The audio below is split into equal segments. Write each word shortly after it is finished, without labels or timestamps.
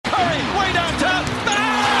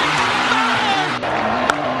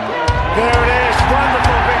There it is.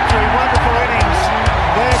 Wonderful victory. Wonderful innings.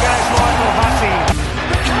 There goes Michael Hussey.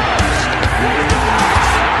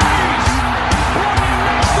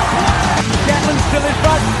 Gatlin's still in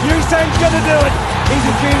front. Usain's going to do it. He's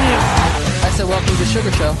a genius. I said welcome to the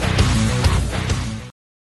Sugar Show.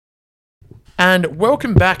 And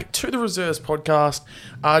welcome back to the Reserves podcast.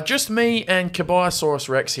 Just me and Kabiosaurus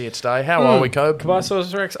Rex here today. How are we, Cobe?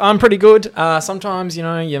 Kabiosaurus Rex. I'm pretty good. Sometimes, you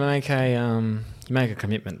make a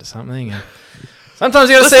commitment to something. And sometimes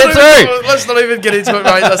you got to see it through. Let's not even get into it,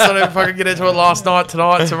 mate. Let's not even fucking get into it last night,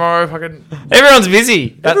 tonight, tomorrow. Fucking Everyone's busy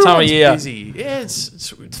that time of year. Busy. Yeah,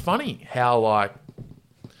 it's funny how like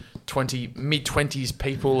mid-20s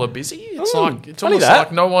people are busy. It's almost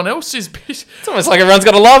like no one else is busy. It's almost like everyone's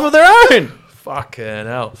got a life of their own. Fucking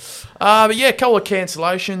hell. But yeah, a couple of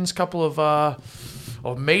cancellations, couple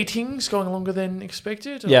of meetings going longer than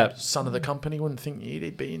expected. Yeah. Son of the company wouldn't think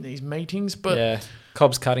he'd be in these meetings, but Yeah.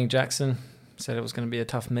 Cobb's cutting Jackson. Said it was going to be a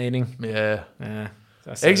tough meeting. yeah. Yeah.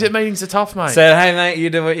 Exit meetings are tough, mate. Said, hey, mate,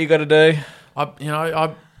 you do what you got to do.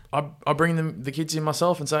 I bring the kids in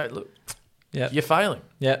myself and say, look, Yep. you're failing.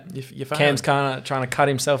 Yeah. You're failing. Cam's kind of trying to cut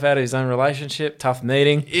himself out of his own relationship. Tough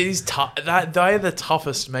meeting. It is tough. They're the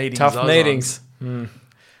toughest meetings. Tough those meetings. ones.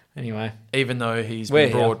 Anyway. Even though he's We're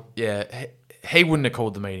been brought, he wouldn't have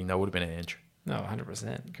called the meeting. That would have been Ange. No,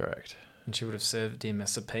 100%. Correct. And she would have served him a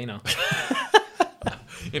subpoena.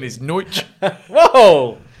 In his nooch.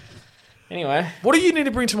 Whoa! Anyway. What do you need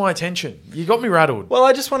to bring to my attention? You got me rattled. Well,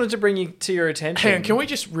 I just wanted to bring you to your attention. Hang on, can we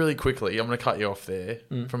just really quickly, I'm going to cut you off there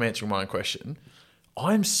from answering my own question.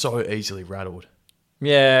 I'm so easily rattled.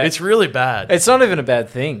 Yeah. It's really bad. It's not even a bad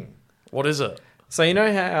thing. What is it? So you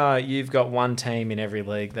know how you've got one team in every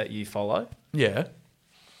league that you follow? Yeah.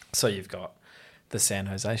 So you've got the San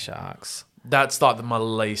Jose Sharks. That's like my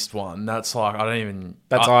least one. That's like, I don't even...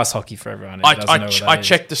 That's ice hockey for everyone who doesn't know what that I is.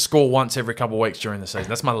 check the score once every couple of weeks during the season.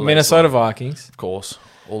 That's my least Minnesota one. Vikings. Of course.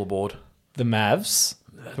 All aboard. The Mavs,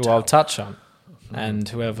 who I'll touch on. And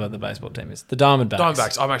whoever the baseball team is. The Diamondbacks.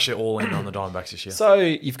 Diamondbacks. I'm actually all in on the Diamondbacks this year. So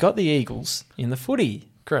you've got the Eagles in the footy.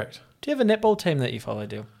 Correct. Do you have a netball team that you follow,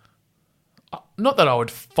 Dill? Not that I would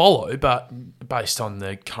follow, but based on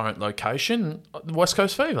the current location, the West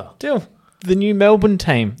Coast Fever. Dill, the new Melbourne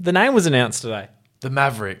team. The name was announced today. The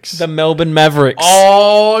Mavericks. The Melbourne Mavericks.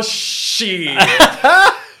 Oh, shit.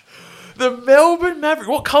 The Melbourne Mavericks.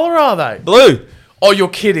 What colour are they? Blue. Oh, you're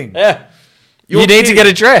kidding. Yeah. You're you need to kidding. get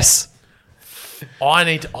a dress.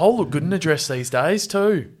 I'll look good in a dress these days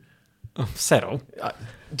too. Settle.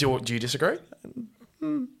 Do you disagree?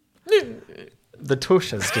 The tush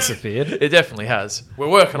has disappeared. It definitely has. We're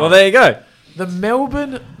working Well, on there you go. The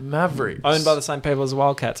Melbourne Mavericks. Owned by the same people as the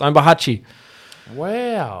Wildcats. Owned by Hutchie.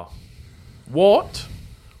 Wow. What?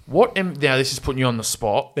 Now, this is putting you on the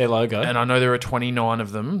spot. Their logo. And I know there are 29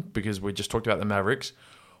 of them because we just talked about the Mavericks.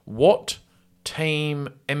 What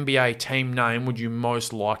NBA team name would you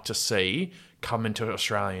most like to see come into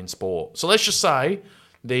Australian sport? So let's just say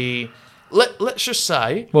let's just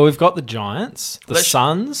say Well, we've got the Giants, the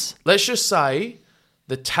Suns. let's just say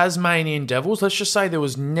the Tasmanian Devils. Let's just say there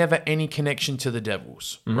was never any connection to the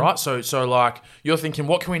Devils, right? So like you're thinking,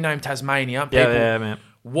 what can we name Tasmania? People, Yeah, man.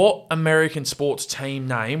 What American sports team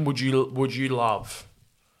name would you love?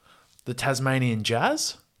 The Tasmanian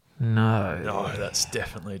Jazz? No. No, that's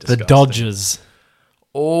definitely The disgusting. Dodgers.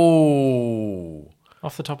 Oh.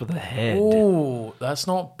 Off the top of the head. Oh, that's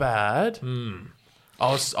not bad.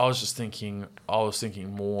 I was just thinking. I was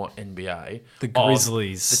thinking more NBA. The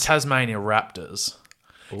Grizzlies. The Tasmania Raptors,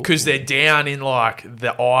 because they're down in like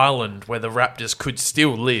the island where the Raptors could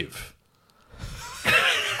still live.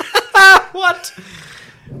 What?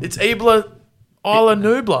 It's Isla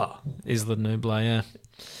Nublar Isla Nublar, yeah.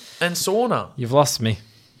 and Sauna. You've lost me.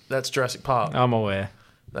 That's Jurassic Park. I'm aware.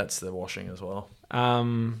 That's the washing as well.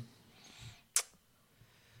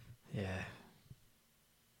 Yeah.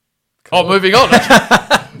 Oh, moving on.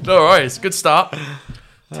 No worries. Good start.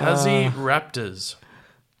 Tassie Raptors.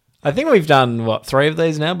 I think we've done, 3 of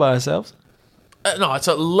these now by ourselves? No, it's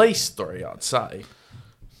at least 3, I'd say.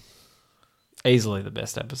 Easily the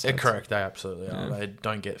best episode. Yeah, correct. They absolutely are. They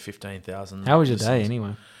don't get 15,000. How was your day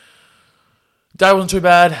anyway? Day wasn't too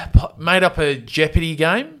bad. Made up a Jeopardy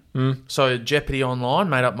game. So Jeopardy online.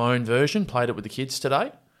 Made up my own version. Played it with the kids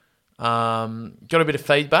today. Got a bit of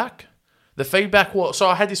feedback. The feedback was... So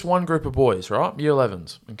I had this one group of boys, right? Year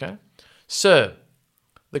 11s. Okay. Sir,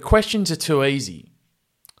 the questions are too easy.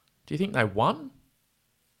 Do you think they won?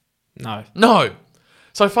 No. No.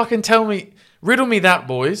 So fucking riddle me that,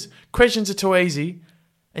 boys. Questions are too easy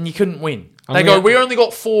and you couldn't win. They go, we only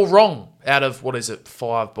got 4 wrong out of,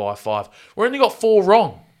 5 by 5. We only got 4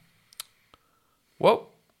 wrong. Well,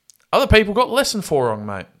 Other people got less than 4 wrong,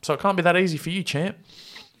 mate. So it can't be that easy for you, champ.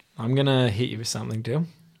 I'm going to hit you with something, Dill.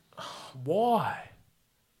 Why?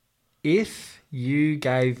 If you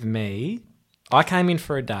gave me... I came in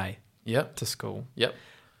for a day Yep. to school. Yep.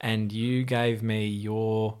 And you gave me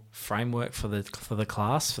your framework for the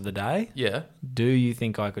class for the day. Yeah. Do you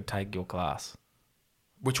think I could take your class?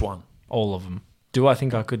 Which one? All of them. Do I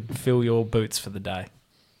think I could fill your boots for the day?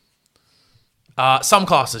 Some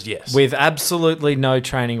classes, yes. With absolutely no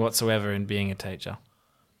training whatsoever in being a teacher.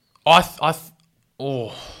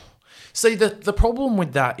 See, the problem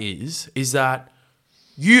with that is that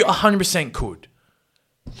you 100% could.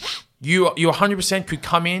 You 100% could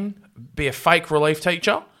come in, be a fake relief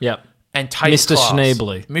teacher. Yep. And take Mr. class.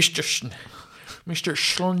 Schneebly. Mr.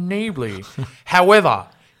 Schneebly. However,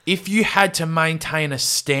 if you had to maintain a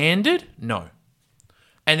standard, no.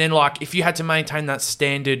 And then, like, if you had to maintain that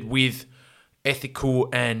standard with ethical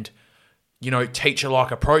and,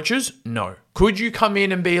 teacher-like approaches, no. Could you come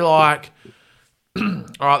in and be like, all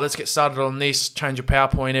right, let's get started on this, change a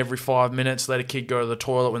PowerPoint every 5 minutes, let a kid go to the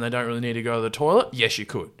toilet when they don't really need to go to the toilet? Yes, you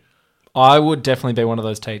could. I would definitely be one of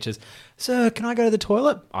those teachers. Sir, can I go to the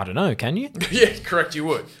toilet? I don't know, can you? Yeah, correct, you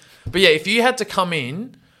would. But yeah, if you had to come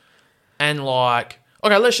in and like,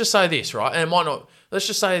 okay, let's just say this, right? And it might not, let's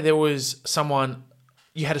just say there was someone,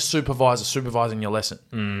 you had a supervisor supervising your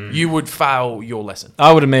lesson. You would fail your lesson.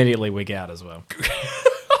 I would immediately wig out as well.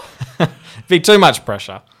 Be too much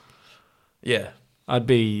pressure. Yeah. I'd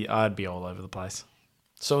be all over the place.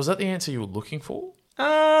 So is that the answer you were looking for?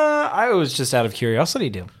 I was just out of curiosity,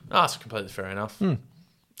 Dill. Oh, that's completely fair enough. I don't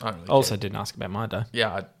really care. Also didn't ask about my day.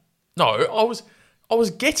 Yeah. I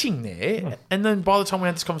was getting there, and then by the time we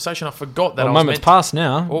had this conversation, I forgot that Well, I was moment's meant past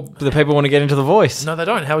now. Well, The people want to get into the voice. No, they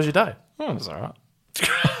don't. How was your day? Oh, it was all right.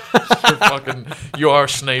 You are a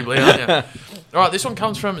Schneebly, aren't you? All right, this one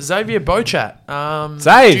comes from Xavier Bochat.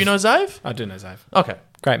 Zave. Do you know Zave? I do know Zave. Okay,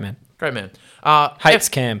 Great man. great man. Hates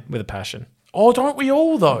Cam with a passion. Oh, don't we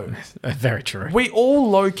all, though? Very true. We all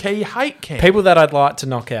low-key hate Cam. People that I'd like to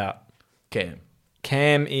knock out. Cam.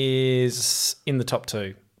 Cam is in the top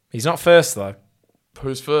 2. He's not first, though.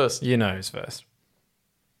 Who's first? You know who's first.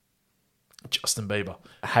 Justin Bieber.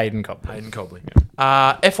 Hayden Copley. Hayden Copley.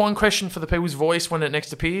 F1 question for the people's voice when it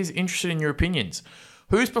next appears. Interested in your opinions.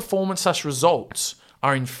 Whose performance/results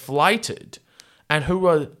are inflated and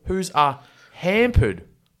whose are hampered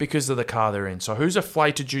because of the car they're in? So who's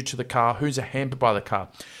inflated due to the car? Who's are hampered by the car?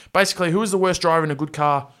 Basically, who is the worst driver in a good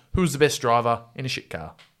car? Who's the best driver in a shit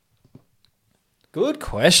car? Good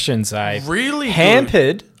question, Zave. Really good.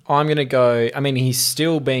 Hampered, I'm going to go... I mean, he's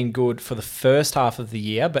still been good for the first half of the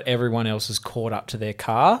year, but everyone else has caught up to their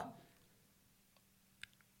car.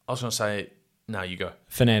 I was going to say, no, you go.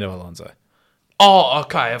 Fernando Alonso. Oh,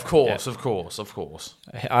 okay, of course, of course.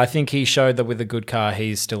 I think he showed that with a good car,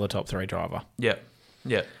 he's still a top 3 driver. Yeah.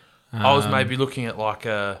 I was maybe looking at like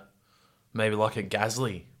a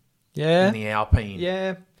Gasly Yeah. in the Alpine.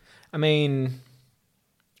 Yeah. I mean,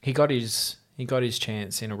 he got his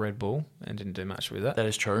chance in a Red Bull and didn't do much with it. That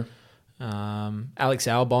is true. Alex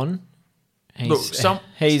Albon, Look,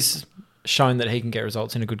 he's shown that he can get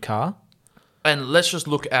results in a good car. And let's just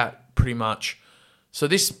look at pretty much. So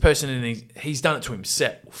this person, he's done it to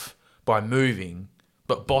himself by moving,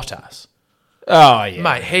 but Bottas. Oh, yeah.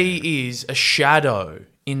 Mate, he is a shadow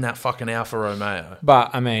in that fucking Alfa Romeo.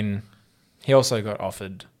 But, I mean, he also got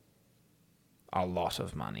offered a lot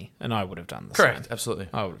of money, and I would have done the same. Correct, absolutely.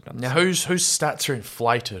 I would have done the Now, same. whose stats are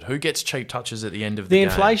inflated? Who gets cheap touches at the end of the The game?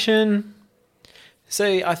 inflation...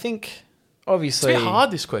 See, I think, obviously... It's a bit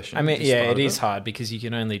hard, this question. I mean, Just yeah, it started is hard because you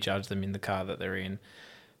can only judge them in the car that they're in.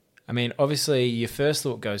 I mean, obviously, your first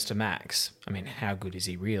thought goes to Max. I mean, how good is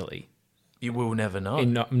he really? You will never know.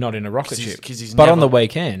 Not in a rocket 'Cause he's- ship. 'cause he's But on never- the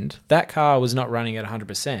weekend, that car was not running at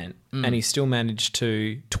 100%, and he still managed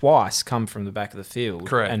to twice come from the back of the field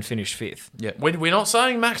Correct. and finish 5th. Yeah, we're not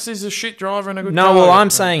saying Max is a shit driver and a good No, car. well, I'm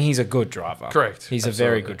saying he's a good driver. Correct. He's a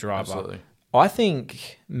very Absolutely. good driver. Absolutely. I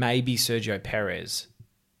think maybe Sergio Perez.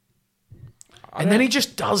 And then he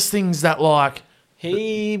just does things that like...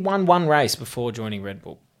 He won one race before joining Red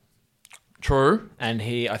Bull, True. and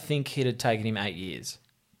I think it had taken him 8 years.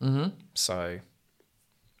 Mm-hmm. So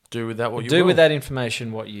Do with that what you do will. with that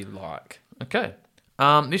information what you like. Okay.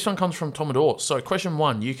 This one comes from Tomador. So question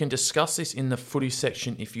 1, you can discuss this in the footy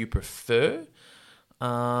section if you prefer.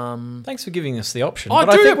 Thanks for giving us the option, I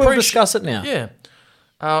but I do think we'll appreciate- discuss it now.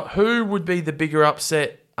 Yeah. Who would be the bigger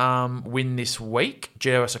upset win this week?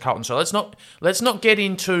 GWS or Carlton? So let's not get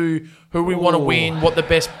into who we want to win, what the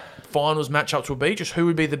best finals matchups will be. Just who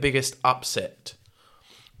would be the biggest upset?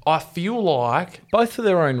 I feel like Both for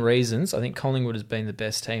their own reasons. I think Collingwood has been the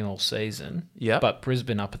best team all season. Yeah. But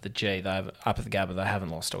Brisbane up at the up at the Gabba, they haven't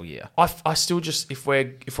lost all year. I still just if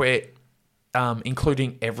we're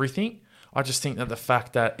including everything, I just think that the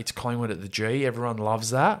fact that it's Collingwood at the G, everyone loves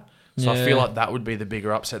that. So I feel Yeah. like that would be the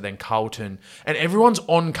bigger upset than Carlton. And everyone's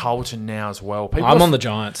on Carlton now as well. I'm on the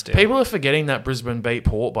Giants still. People are forgetting that Brisbane beat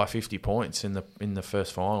Port by 50 points in the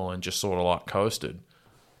first final and just sort of like coasted.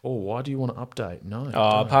 Oh, why do you want to update? No.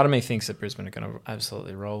 don't. Part of me thinks that Brisbane are going to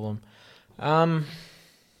absolutely roll them.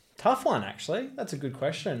 Tough one, actually. That's a good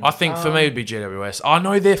question. I think for me it'd be GWS. I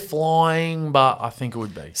know they're flying, but I think it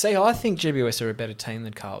would be. See, I think GWS are a better team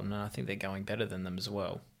than Carlton, and I think they're going better than them as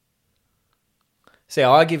well. See,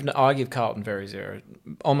 I give Carlton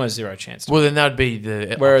almost zero chance. Well, then that'd be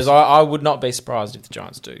the... Whereas I would not be surprised if the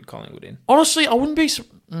Giants do Collingwood in. Honestly, I wouldn't be...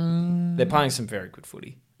 They're playing some very good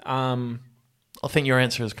footy. I think your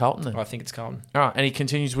answer is Carlton then. I think it's Carlton. All right, and he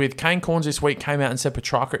continues with, Kane Corns this week came out and said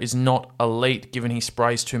Petrarca is not elite given he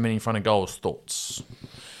sprays too many in front of goals. Thoughts?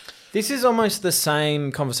 This is almost the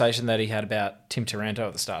same conversation that he had about Tim Taranto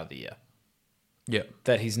at the start of the year. Yeah.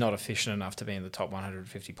 That he's not efficient enough to be in the top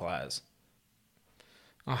 150 players.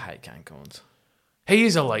 I hate Kane Corns. He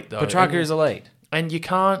is elite, though. Petrarca is elite. And you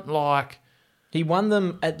can't, like... He won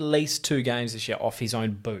them at least 2 games this year off his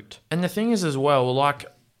own boot. And the thing is as well, like,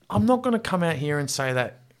 I'm not going to come out here and say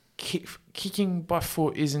that kicking by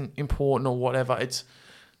foot isn't important or whatever. It's...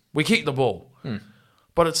 We kick the ball.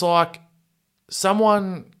 But it's like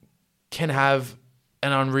someone can have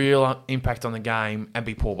an unreal impact on the game and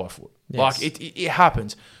be poor by foot. Yes. Like, it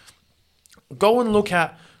happens. Go and look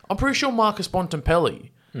at... I'm pretty sure Marcus Bontempelli,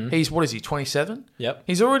 he's, 27? Yep.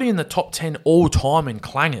 He's already in the top 10 all-time in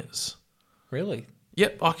clangers. Really?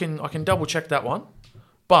 Yep, I can double-check that one.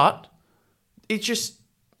 But it's just...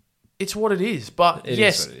 It's what it is. But It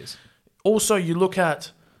yes, is what it is. Also you look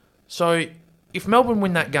at... So if Melbourne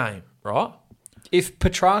win that game, right? If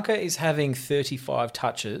Petrarca is having 35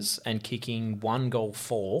 touches and kicking 1 goal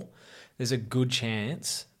 4, there's a good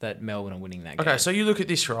chance that Melbourne are winning that game. Okay, so you look at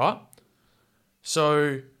this, right?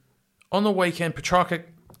 So on the weekend, Petrarca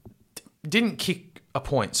didn't kick a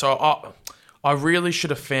point. So I really should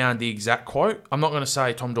have found the exact quote. I'm not going to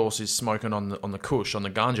say Tom Dorsey's smoking on the kush, on the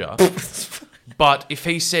ganja. But if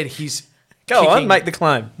he said he's Go on, make the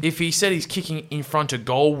claim. If he said his kicking in front of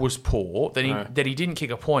goal was poor, that he didn't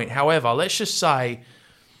kick a point. However, let's just say,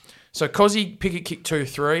 so Cozzy Pickett kicked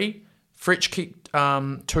 2-3, Fritsch kicked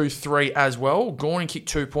 2-3 as well, Gorney kicked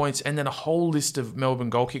 2 points, and then a whole list of Melbourne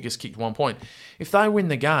goal kickers kicked 1 point. If they win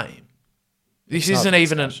the game, it's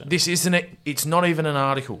not even an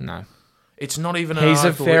article. No. It's not even an He's a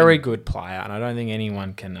article. very good player, and I don't think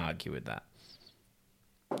anyone can argue with that.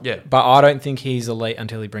 Yeah. But I don't think he's elite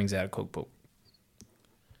until he brings out a cookbook.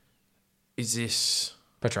 Is this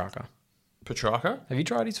Petrarca. Petrarca? Have you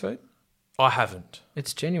tried his food? I haven't.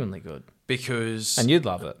 It's genuinely good. Because... And you'd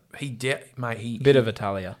love it. Bit of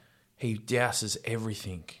Italia. He douses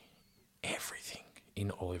everything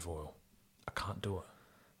in olive oil. I can't do it.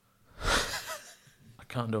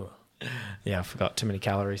 Yeah, I forgot. Too many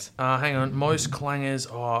calories. Hang on. Most clangers.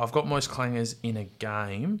 Oh, I've got most clangers in a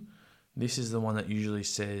game. This is the one that usually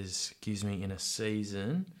gives me in a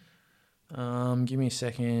season. Give me a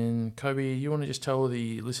second. Kobe, you want to just tell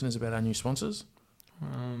the listeners about our new sponsors?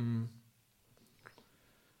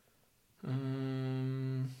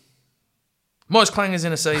 Most clangers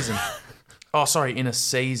in a season. In a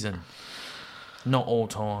season. Not all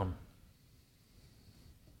time.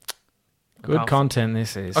 Good content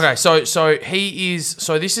this is. Okay, so he is...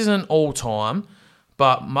 So this isn't all time,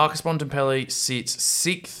 but Marcus Bontempelli sits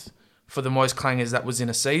 6th for the most clangers that was in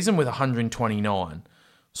a season with 129.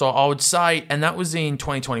 So I would say... And that was in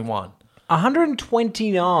 2021.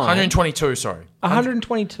 129? 122, sorry.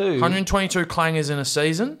 122? 122 clangers in a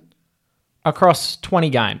season. Across 20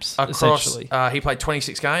 games, essentially. He played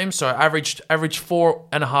 26 games, so averaged 4.5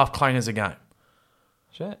 clangers a game.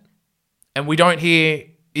 Shit. And we don't hear...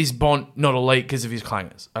 Is Bont not elite because of his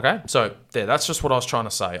clangers? Okay, so there. That's just what I was trying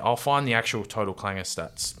to say. I'll find the actual total clanger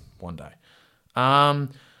stats one day.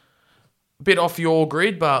 Bit off your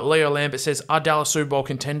grid, but Leo Lambert says, are Dallas Super Bowl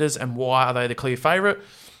contenders and why are they the clear favourite?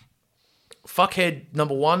 Fuckhead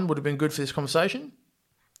number 1 would have been good for this conversation.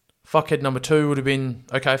 Fuckhead number 2 would have been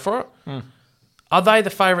okay for it. Are they the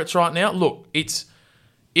favourites right now? Look,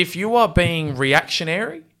 if you are being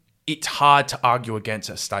reactionary, it's hard to argue against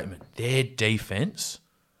that statement. Their defence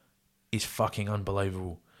is fucking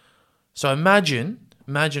unbelievable. So imagine,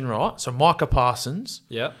 right? So Micah Parsons,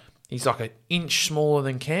 he's like an inch smaller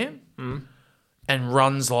than Cam and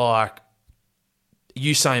runs like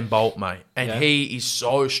Usain Bolt, mate. And he is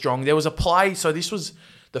so strong. There was a play, so this was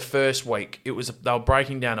the first week. They were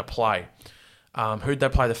breaking down a play. Who'd they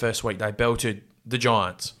play the first week? They belted the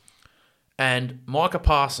Giants. And Micah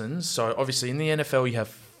Parsons, so obviously in the NFL you have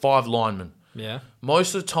 5 linemen. Yeah.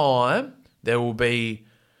 Most of the time, there will be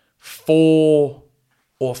 4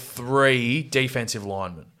 or 3 defensive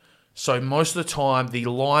linemen. So most of the time, the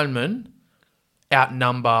linemen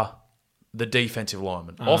outnumber the defensive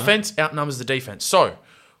linemen. Offense outnumbers the defense. So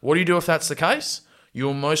what do you do if that's the case?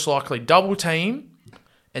 You'll most likely double team,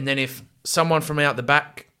 and then if someone from out the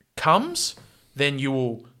back comes, then you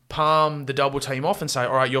will palm the double team off and say,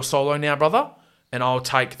 all right, you're solo now, brother, and I'll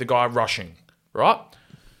take the guy rushing, right?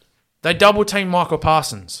 They double teamed Michael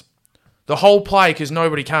Parsons. The whole play because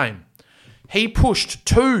nobody came. He pushed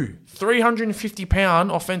 2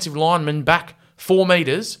 350-pound offensive linemen back 4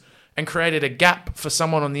 metres and created a gap for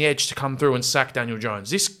someone on the edge to come through and sack Daniel Jones.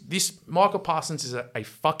 This Michael Parsons is a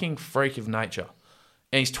fucking freak of nature,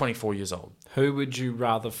 and he's 24 years old. Who would you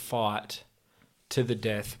rather fight to the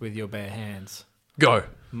death with your bare hands? Go.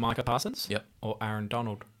 Micah Parsons? Yep. Or Aaron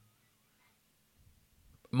Donald?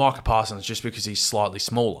 Micah Parsons just because he's slightly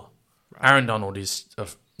smaller. Right. Aaron Donald is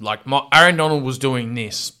Aaron Donald was doing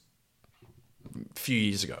this a few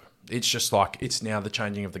years ago. It's just like it's now the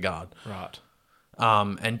changing of the guard. Right.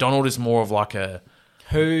 And Donald is more of like a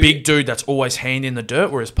big dude that's always hand in the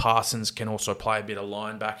dirt, whereas Parsons can also play a bit of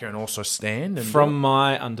linebacker and also stand. And from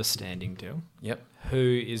my understanding, Dill. Yep.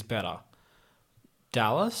 Who is better?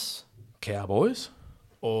 Dallas? Cowboys?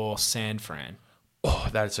 Or San Fran? Oh,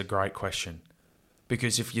 that's a great question.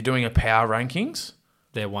 Because if you're doing a power rankings,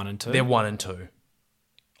 they're 1 and 2. They're 1 and 2.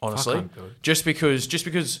 Honestly, just because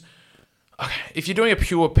okay, if you're doing a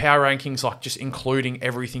pure power rankings, like just including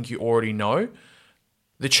everything you already know,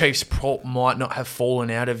 the Chiefs might not have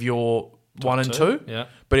fallen out of your top 1 and 2. Yeah.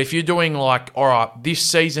 But if you're doing like, all right, this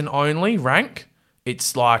season only rank,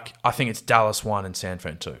 it's like I think it's Dallas 1 and San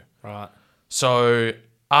Fran 2. Right. So,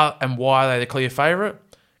 and why are they the clear favourite?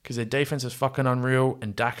 Because their defense is fucking unreal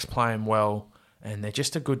and Dak's playing well and they're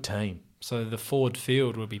just a good team. So the Ford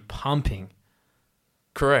Field will be pumping.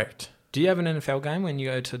 Correct. Do you have an NFL game when you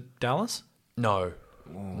go to Dallas? No.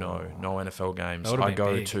 No NFL games. I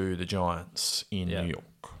go to the Giants in New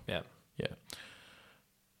York. Yeah. Yeah.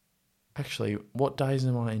 Actually, what days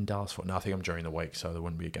am I in Dallas for? No, I think I'm during the week, so there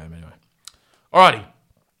wouldn't be a game anyway. Alrighty.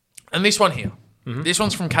 And this one here. Mm-hmm. This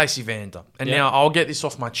one's from Casey Vander. And now I'll get this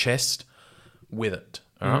off my chest with it.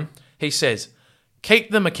 All right. He says,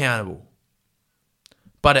 keep them accountable,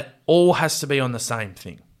 but it all has to be on the same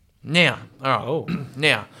thing. Now, all right.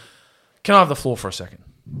 Now, can I have the floor for a second?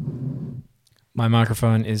 My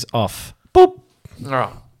microphone is off. Boop. All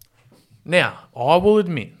right. Now, I will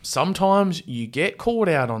admit, sometimes you get called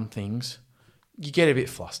out on things, you get a bit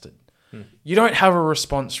flustered. You don't have a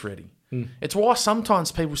response ready. It's why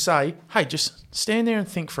sometimes people say, hey, just stand there and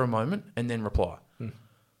think for a moment and then reply.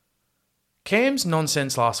 Cam's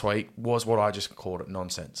nonsense last week was what I just called it,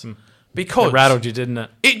 nonsense. Because it rattled you, didn't it?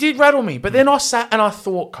 It did rattle me. But then I sat and I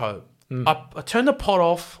thought, Cobe, I turned the pot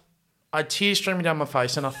off, I had tears streaming down my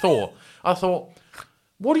face, and I thought,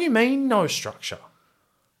 what do you mean no structure?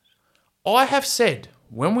 I have said,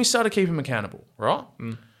 when we started keeping them accountable, right?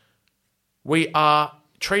 We are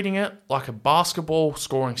treating it like a basketball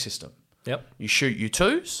scoring system. Yep. You shoot your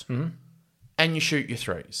 2s and you shoot your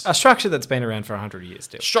 3s. A structure that's been around for 100 years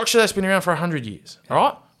still. Structure that's been around for 100 years. All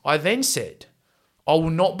right? I then said, I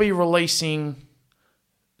will not be releasing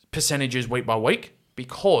percentages week by week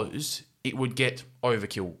because it would get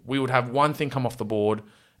overkill. We would have one thing come off the board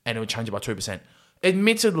and it would change it by 2%.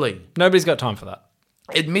 Admittedly. Nobody's got time for that.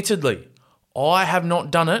 Admittedly, I have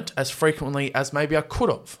not done it as frequently as maybe I could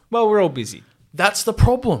have. Well, we're all busy. That's the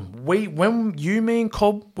problem. When you, me, and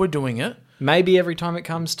Cobb were doing it, maybe every time it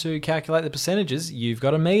comes to calculate the percentages, you've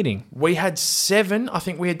got a meeting. We had 7. I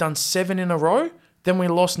think we had done 7 in a row. Then we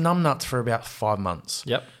lost Numbnuts for about 5 months.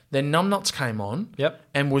 Yep. Then Numbnuts came on. Yep.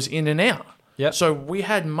 And was in and out. Yep. So we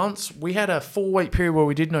had months. We had a 4-week period where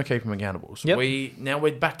we did no keep them accountables. Yep. Now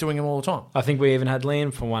we're back doing them all the time. I think we even had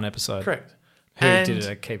Liam for one episode. Correct. Who and did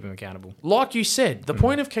it keep him accountable. Like you said, the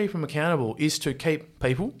point of keep them accountable is to keep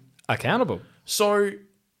people accountable. So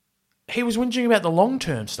he was whinging about the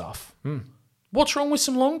long-term stuff. What's wrong with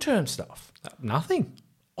some long-term stuff? Nothing.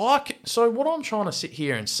 So what I'm trying to sit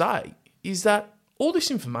here and say is that all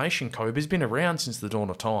this information, Kobe, has been around since the dawn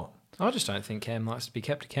of time. I just don't think Cam likes to be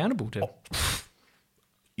kept accountable to.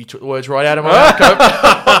 You took the words right out of my mouth, Kobe.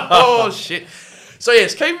 Oh, shit. So,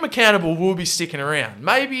 yes, keep them accountable. We'll be sticking around.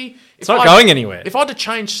 Maybe... It's not going anywhere. If I had to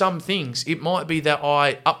change some things, it might be that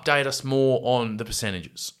I update us more on the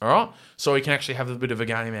percentages, all right? So we can actually have a bit of a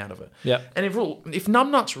game out of it. Yeah. And if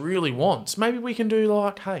Numbnuts really wants, maybe we can do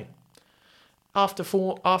like, hey, after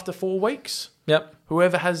 4 weeks. Yep.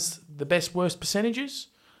 Whoever has the worst percentages,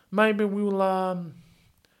 maybe we'll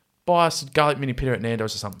buy us a garlic mini pita at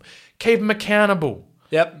Nando's or something. Keep them accountable.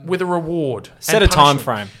 Yep. With a reward. Set and a time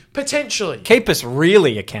punishment. frame. Potentially. Keep us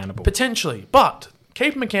really accountable. Potentially. But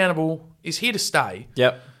keep them accountable is here to stay.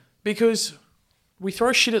 Yep. Because we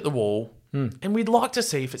throw shit at the wall and we'd like to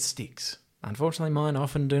see if it sticks. Unfortunately, mine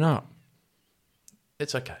often do not.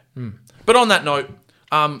 It's okay. But on that note,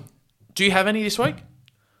 do you have any this week?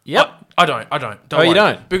 Yep. I don't. Don't Oh, you worry.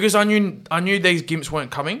 don't? Because I knew these gimps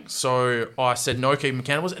weren't coming, so I said no, keep them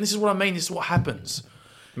accountable. And this is what I mean. This is what happens.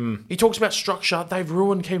 He talks about structure. They've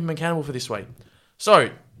ruined keeping them accountable for this week. So,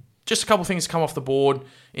 just a couple of things come off the board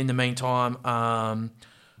in the meantime.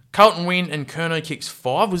 Carlton win and Kerno kicks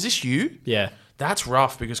 5. Was this you? Yeah. That's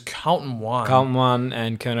rough because Carlton won. Carlton won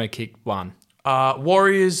and Kerno kicked 1.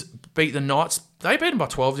 Warriors beat the Knights. They beat them by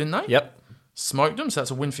 12, didn't they? Yep. Smoked them, so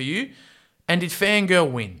that's a win for you. And did Fangirl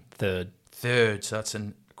win? 3rd. So that's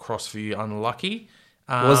a cross for you. Unlucky.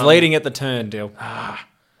 Was leading at the turn, Dill.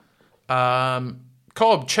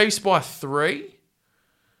 Cobb, Chiefs by 3.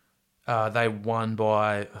 They won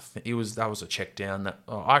by, I think that was a check down.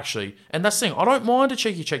 Actually, and that's the thing, I don't mind a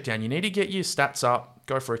cheeky check down. You need to get your stats up,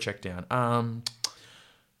 go for a check down.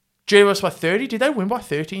 GWS by 30. Did they win by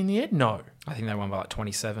 30 in the end? No. I think they won by like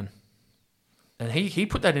 27. And he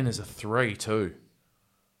put that in as a 3 too.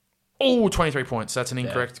 Oh, 23 points. That's an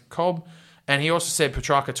incorrect Cobb. And he also said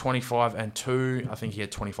Petrarca 25 and 2. I think he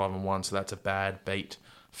had 25 and 1, so that's a bad beat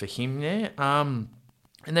for him there. And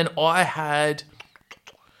then I had...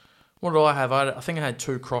 What did I have? I think I had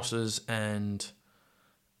 2 crosses and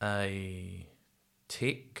a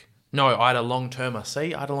tick. No, I had a long-termer.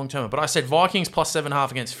 See, I had a long-termer. But I said Vikings plus 7.5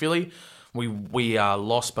 against Philly. We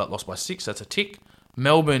lost, but lost by 6. That's a tick.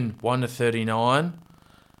 Melbourne 1-39.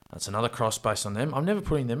 That's another cross based on them. I'm never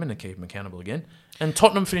putting them in to keep them accountable again. And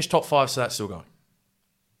Tottenham finished top 5, so that's still going.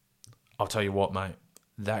 I'll tell you what, mate.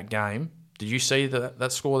 That game, did you see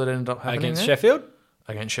that score that ended up happening Against there? Sheffield?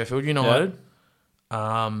 Against Sheffield United.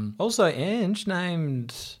 Also, Ange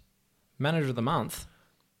named Manager of the Month.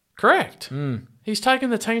 Correct. He's taken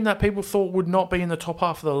the team that people thought would not be in the top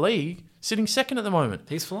half of the league, sitting second at the moment.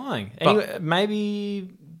 He's flying. But- Maybe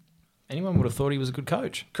anyone would have thought he was a good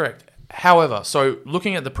coach. Correct. However, so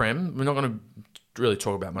looking at the Prem, we're not going to really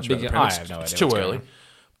talk about much about the Prem. I have no It's idea too what's going early. on.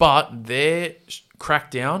 But their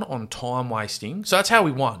crackdown on time wasting. So that's how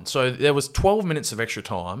we won. So there was 12 minutes of extra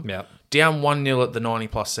time. Yep. Down 1-0 at the 90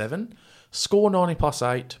 plus 7. Score 90 plus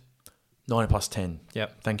 8. 90 plus 10.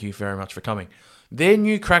 Yep. Thank you very much for coming. Their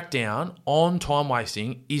new crackdown on time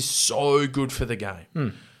wasting is so good for the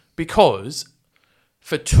game. Because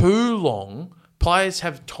for too long, players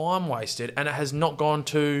have time wasted and it has not gone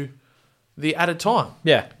to the added time.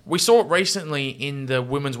 Yeah. We saw it recently in the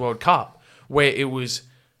Women's World Cup where it was,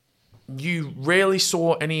 you rarely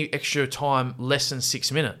saw any extra time less than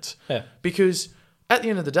 6 minutes. Yeah. Because at the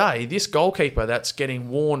end of the day, this goalkeeper that's getting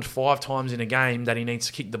warned 5 times in a game that he needs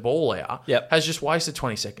to kick the ball out has just wasted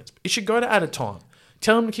 20 seconds. It should go to added time.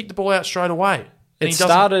 Tell him to kick the ball out straight away. And It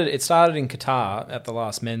started in Qatar at the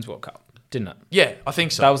last Men's World Cup, didn't it? Yeah, I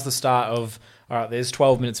think so. That was the start of, all right, there's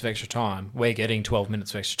 12 minutes of extra time. We're getting 12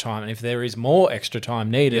 minutes of extra time. And if there is more extra time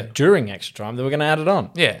needed during extra time, then we're going to add it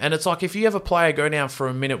on. Yeah, and it's like if you have a player go down for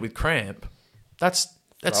a minute with cramp, that's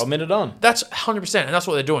Throw a minute on. That's 100%, and that's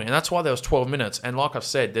what they're doing, and that's why there was 12 minutes. And like I've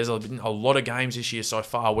said, there's been a lot of games this year so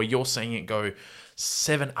far where you're seeing it go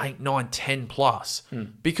 7, 8, 9, 10 plus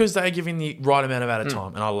because they're giving the right amount of added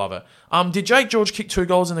time, and I love it. Did Jake George kick 2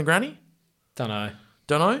 goals in the granny? Don't know.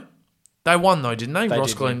 Don't know. They won though, didn't they? They Ross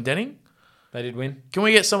did Glenn win. Denning. They did win. Can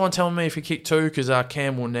we get someone telling me if he kicked 2? Because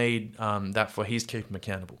Cam will need that for his keep him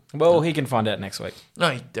accountable. Well, he can find out next week.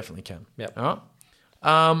 No, he definitely can. Yep. All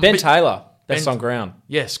right. Ben but- Taylor, best Ben- on ground.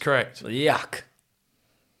 Yes, correct. Yuck.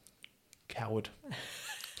 Coward.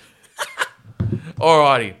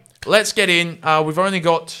 Alrighty. Let's get in.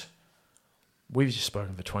 We've just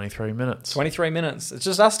spoken for 23 minutes. 23 minutes. It's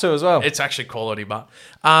just us two as well. It's actually quality, but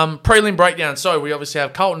prelim breakdown. So we obviously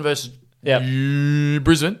have Carlton versus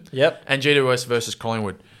Brisbane. Yep. And GWS versus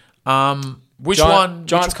Collingwood. Which one?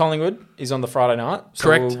 Giants Collingwood is on the Friday night. So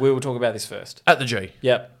Correct. We will talk about this first. At the G.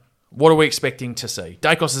 Yep. What are we expecting to see?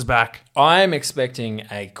 Dacos is back. I'm expecting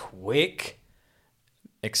a quick,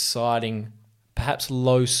 exciting, perhaps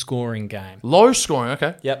low-scoring game. Low scoring,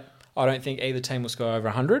 okay. Yep. I don't think either team will score over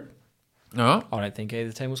 100. No. I don't think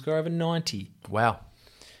either team will score over 90. Wow.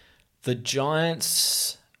 The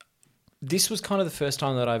Giants... This was kind of the first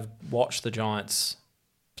time that I've watched the Giants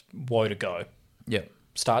woe to go. Yeah.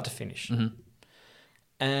 Start to finish.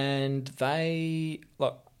 And they...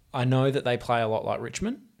 Look, I know that they play a lot like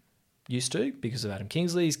Richmond. used to because of Adam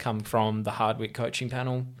Kingsley. He's come from the Hardwick coaching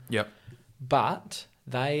panel. Yep. But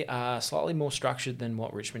they are slightly more structured than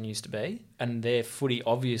what Richmond used to be. And their footy,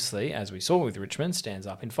 obviously, as we saw with Richmond, stands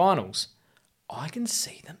up in finals. I can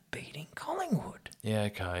see them beating Collingwood, Yeah,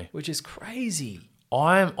 okay. which is crazy.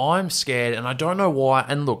 I'm scared, and I don't know why.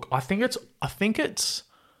 And look, I think it's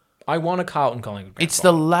I want a Carlton Collingwood. it's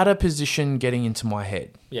the ladder position getting into my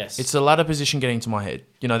head. Yes. It's the ladder position getting into my head.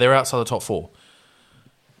 You know, they're outside the top 4.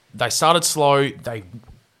 They started slow. They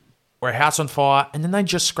were a house on fire, and then they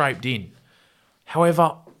just scraped in.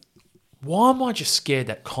 However, why am I just scared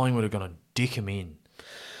that Collingwood are going to dick them in?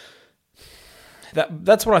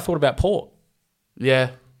 That's what I thought about Port.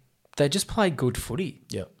 Yeah. They just play good footy.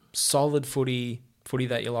 Yep. Solid footy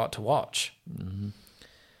that you like to watch.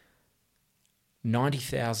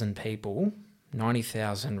 90,000 people,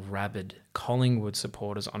 90,000 rabid Collingwood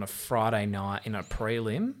supporters on a Friday night in a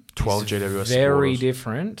prelim. 12 is GWS very supporters.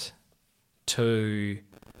 different to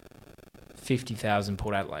 50,000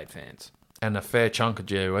 Port Adelaide fans. And a fair chunk of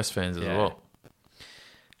GWS fans as well.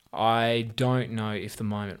 I don't know if the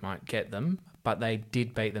moment might get them, but they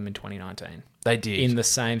did beat them in 2019. They did. In the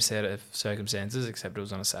same set of circumstances, except it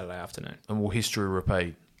was on a Saturday afternoon. And will history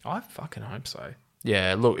repeat? I fucking hope so.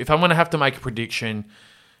 Yeah, look, if I'm going to have to make a prediction,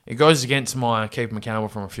 it goes against my keep 'em accountable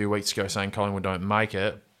from a few weeks ago saying Collingwood don't make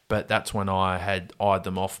it, but that's when I had eyed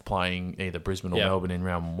them off playing either Brisbane or Melbourne in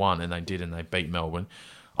round 1, and they did, and they beat Melbourne.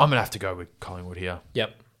 I'm going to have to go with Collingwood here.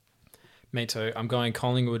 Yep. Me too. I'm going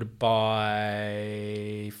Collingwood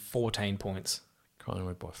by 14 points,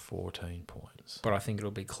 Collingwood by 14 points. but I think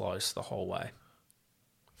it'll be close the whole way.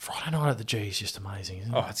 Friday night at the G is just amazing,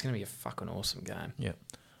 isn't it? Oh, it's going to be a fucking awesome game. Yeah.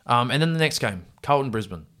 And then the next game,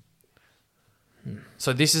 Carlton-Brisbane.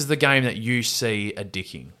 So this is the game that you see a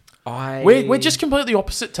dicking. We're just completely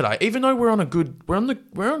opposite today. Even though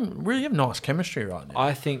we have nice chemistry right now.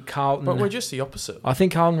 I think Carlton... But we're just the opposite. I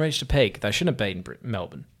think Carlton reached a peak. They shouldn't have beaten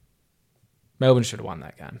Melbourne. Melbourne should have won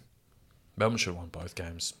that game. Melbourne should have won both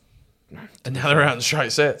games. And now they're out in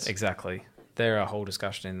straight sets. Exactly. They're a whole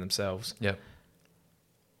discussion in themselves. Yep.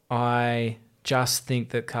 I just think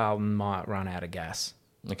that Carlton might run out of gas.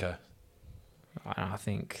 Okay. I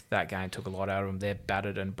think that game took a lot out of them. They're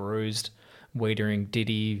battered and bruised.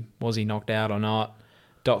 Wiedering, was he knocked out or not?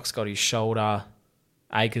 Doc's got his shoulder.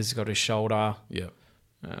 Akers got his shoulder. Yep.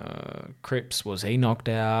 Cripps, was he knocked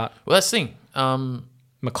out? Well, that's the thing.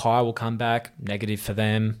 Mackay will come back. Negative for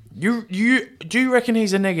them. Do you reckon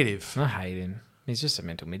he's a negative? I hate him. He's just a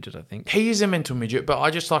mental midget, I think. He is a mental midget, but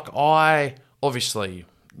obviously,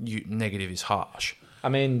 negative is harsh. I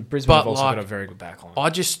mean, Brisbane have But, also like, got a very good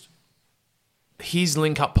backline. His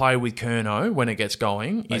link-up play with Curnow when it gets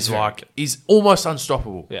going That's very is almost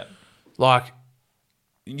unstoppable. Yeah. Like,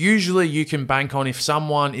 usually you can bank on if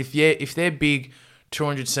their big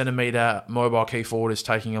 200-centimetre mobile key forward is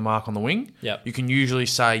taking a mark on the wing, Yep. you can usually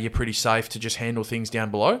say you're pretty safe to just handle things down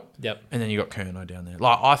below. Yep. And then you got Curnow down there.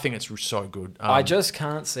 Like, I think it's so good. I just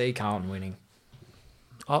can't see Carlton winning.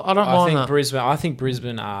 I don't mind that. I think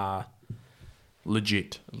Brisbane are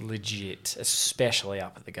Legit. especially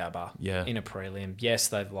up at the Gabba. Yeah. In a prelim. Yes,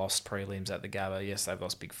 they've lost prelims at the Gabba. Yes, they've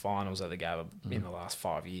lost big finals at the Gabba in the last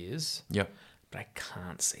 5 years. Yep. But I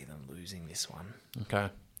can't see them losing this one. Okay.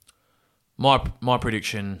 My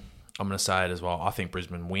prediction, I'm going to say it as well. I think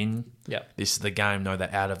Brisbane win. Yep. This is the game, though,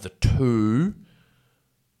 that out of the two,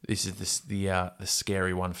 this is the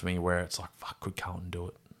scary one for me where it's like, fuck, could Carlton do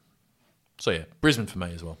it? So, yeah, Brisbane for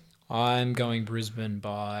me as well. I'm going Brisbane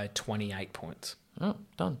by 28 points. Oh,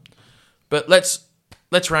 done. But let's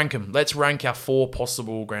rank them. Let's rank our 4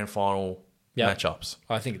 possible grand final matchups.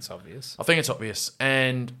 I think it's obvious. I think it's obvious.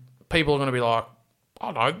 And people are going to be like,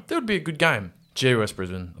 I don't know, that would be a good game. GWS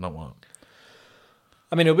Brisbane, I don't want it.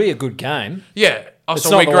 I mean, it'll be a good game. Yeah. It's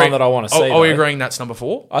not the one that I want to see, Are we though. agreeing that's number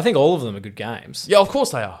 4? I think all of them are good games. Yeah, of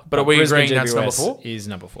course they are. But are we Brisbane agreeing that's number GWS 4? is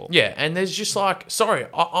number 4. Yeah, and there's just like,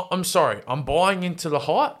 I'm sorry. I'm buying into the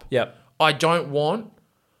hype. Yep. I don't want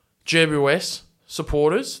GWS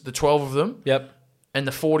supporters, the 12 of them, Yep. and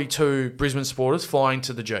the 42 Brisbane supporters flying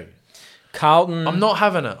to the G. Carlton. I'm not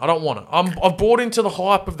having it. I don't want it. I've bought into the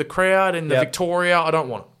hype of the crowd and the Yep. Victoria. I don't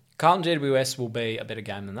want it. Carlton GWS will be a better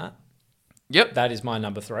game than that. Yep. That is my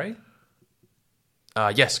number 3.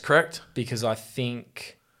 Yes, correct. Because I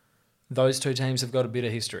think those two teams have got a bit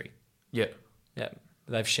of history. Yeah. Yeah.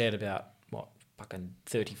 They've shared about, fucking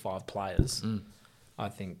 35 players. I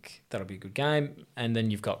think that'll be a good game. And then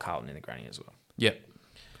you've got Carlton in the granny as well. Yep.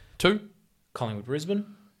 2, Collingwood Brisbane.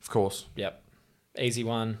 of course. Yep. Easy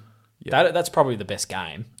one. Yeah. That's probably the best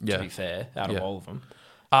game, Yeah. to be fair, out of Yeah. all of them.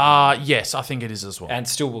 Yes, I think it is as well. And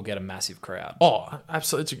still will get a massive crowd. Oh,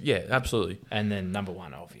 absolutely. Yeah, absolutely. And then number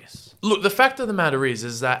one, obvious. Look, the fact of the matter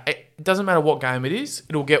is that it doesn't matter what game it is,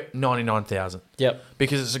 it'll get 99,000. Yep.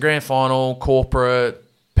 Because it's a grand final, corporate,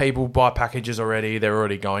 people buy packages already, they're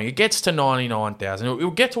already going. It gets to 99,000.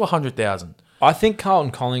 It'll get to 100,000. I think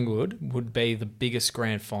Carlton Collingwood would be the biggest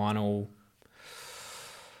grand final.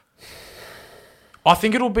 I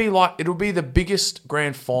think it'll be the biggest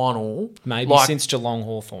grand final. Maybe since Geelong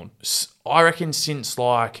Hawthorn. I reckon since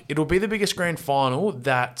it'll be the biggest grand final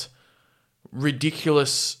that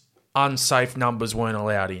ridiculous, unsafe numbers weren't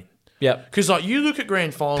allowed in. Yep. Because you look at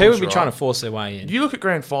grand finals, People would be right? trying to force their way in. You look at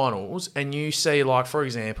grand finals and you see, for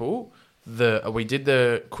example, we did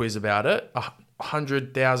the quiz about it.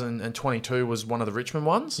 100,022 was one of the Richmond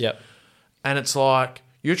ones. Yep. And it's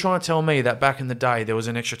you're trying to tell me that back in the day there was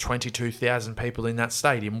an extra 22,000 people in that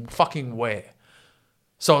stadium. Fucking where?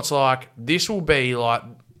 So it's this will be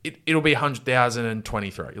it'll be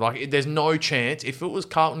 100,023. There's no chance. If it was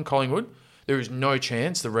Carlton Collingwood, there is no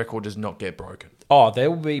chance the record does not get broken. Oh,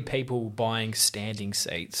 there will be people buying standing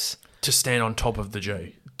seats. To stand on top of the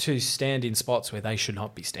G. To stand in spots where they should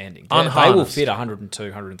not be standing. Unharnessed. They will fit 102,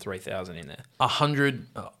 103,000 in there. 100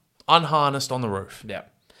 unharnessed on the roof. Yeah.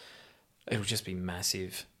 It'll just be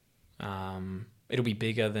massive. It'll be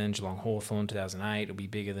bigger than Geelong Hawthorn 2008. It'll be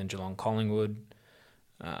bigger than Geelong Collingwood.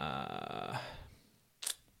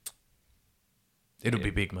 It'll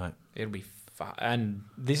be big, mate. It'll be fun. And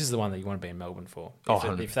this is the one that you want to be in Melbourne for.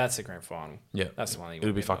 If that's the grand final. Yeah. That's the one that you It'll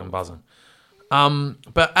want be to fucking in buzzing.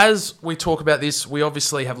 But as we talk about this, we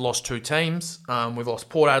obviously have lost two teams. We've lost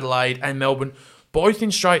Port Adelaide and Melbourne, both in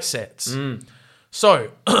straight sets.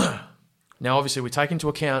 So, now obviously we take into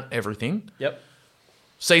account everything. Yep.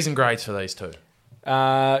 Season grades for these two. Do you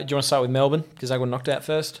want to start with Melbourne? Because they got knocked out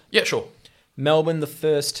first. Yeah, sure. Melbourne, the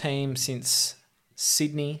first team since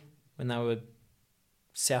Sydney, when they were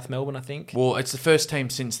South Melbourne, I think. Well, it's the first team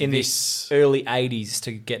since in this... the early 80s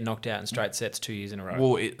to get knocked out in straight sets 2 years in a row.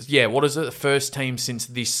 Well, what is it? The first team since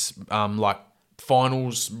this,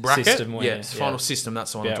 finals bracket? System. Final system.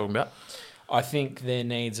 That's the one I'm talking about. I think their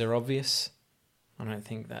needs are obvious. I don't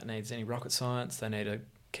think that needs any rocket science. They need a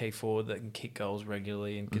key forward that can kick goals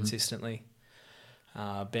regularly and consistently.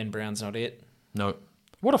 Ben Brown's not it. No.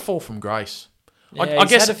 What a fall from grace. Yeah, I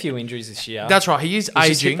guess had a few injuries this year. That's right. He is He's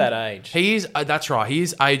aging. just hit that age. He is. That's right. He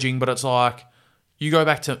is aging, but it's you go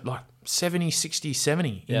back to 70, 60,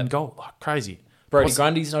 70 in goal. Crazy. Brody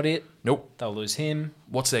Grundy's not it. Nope. They'll lose him.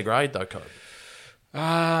 What's their grade though, Code?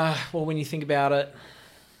 Well, when you think about it,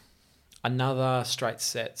 another straight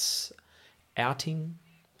sets outing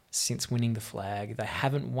since winning the flag. They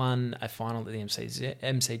haven't won a final at the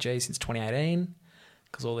MCG since 2018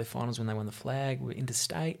 because all their finals when they won the flag were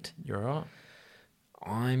interstate. You're right.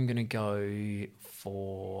 I'm going to go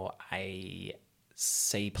for a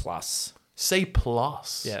C+. C+.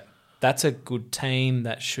 Yeah. That's a good team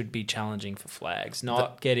that should be challenging for flags,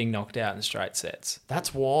 not getting knocked out in straight sets.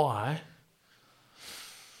 That's why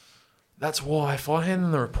if I hand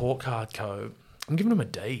them the report card, Code, I'm giving them a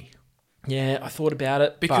D. Yeah, I thought about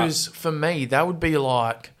it. Because for me, that would be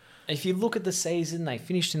if you look at the season, they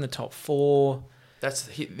finished in the top 4.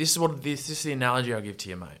 This is the analogy I'll give to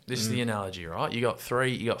you, mate. This is the analogy, right? You got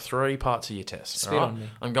three parts of your test. Spit right? on me.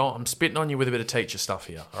 I'm spitting on you with a bit of teacher stuff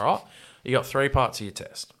here, all right? You got 3 parts of your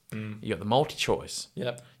test. You got the multi-choice.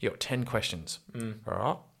 Yep. You got 10 questions. All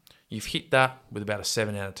right? You've hit that with about a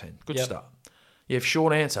 7 out of 10. Good start. You have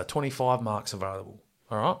short answer, 25 marks available.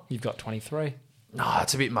 All right? You've got 23. No,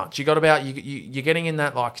 that's a bit much. You got you're getting in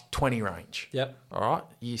that 20 range. Yep. All right?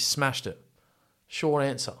 You smashed it. Short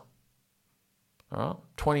answer. All right?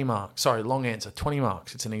 20 marks. Sorry, long answer. 20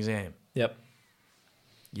 marks. It's an exam. Yep.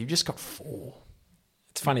 You've just got 4.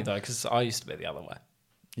 It's funny, though, because I used to be the other way.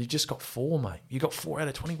 You've just got 4, mate. You got 4 out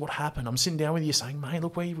of 20. What happened? I'm sitting down with you saying, mate,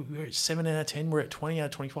 look, we're at 7 out of 10. We're at 20 out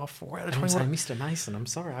of 25. 4 out of 20. I'm saying, Mr. Mason, I'm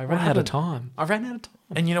sorry. I ran out of time.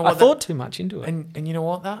 And you know what? I thought too much into it. And you know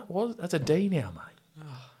what that was? That's a D now, mate.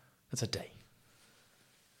 That's a D.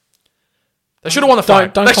 They should have won the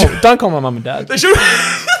flag. Don't call my mum and dad. They should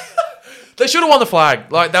They should have won the flag.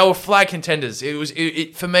 They were flag contenders. It was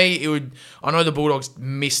for me. It would. I know the Bulldogs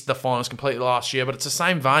missed the finals completely last year, but it's the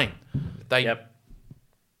same vein.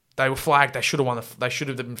 They were flagged. They should have won. They should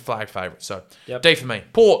have been flag favourites. So D for me.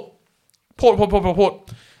 Port.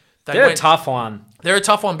 They're a tough one. They're a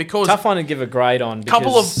tough one because tough one to give a grade on.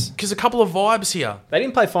 Because a couple of vibes here. They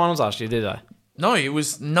didn't play finals last year, did they? No, it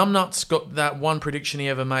was Numbnuts got that one prediction he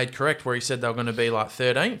ever made correct where he said they were going to be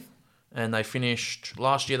 13th. And they finished,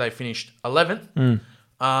 last year they finished 11th.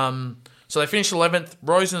 So they finished 11th,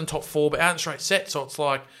 rose in the top 4, but out in straight set. So it's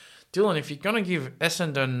Dylan, if you're going to give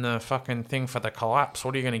Essendon the fucking thing for the collapse,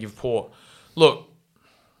 what are you going to give Port? Look,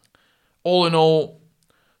 all in all,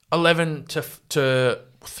 11 to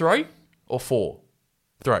 3 or 4?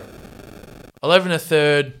 3. 11 to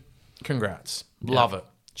 3rd. Congrats. Love it.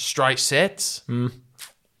 Straight sets.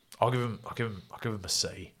 I'll give him a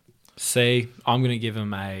C. C. I'm going to give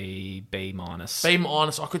him a B minus. B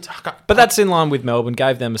minus. But that's in line with Melbourne.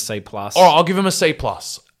 Gave them a C plus. All right, I'll give him a C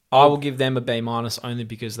plus. I will give them a B minus only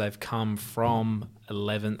because they've come from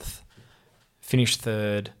 11th, finished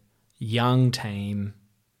 3rd, young team.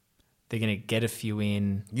 They're going to get a few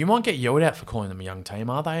in. You might get yelled at for calling them a young team.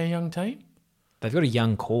 Are they a young team? They've got a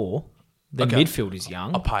young core. Their Okay. midfield is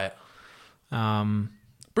young. I'll pay it.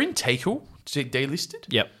 Bryn Teakle delisted.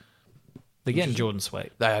 Yep. They're getting Jordan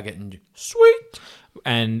Sweet. They are getting sweet.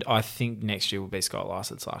 And I think next year will be Scott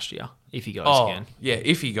Lycett's last year, if he goes again. Yeah,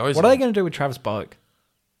 if he goes. What are they going to do with Travis Boak?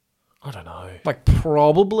 I don't know. Like,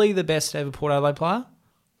 probably the best ever Port Adelaide player. Are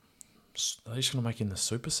they just going to make him the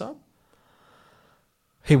super sub?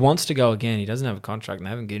 He wants to go again. He doesn't have a contract and they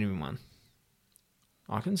haven't given him one.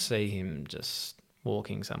 I can see him just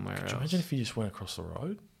walking somewhere else. Imagine if he just went across the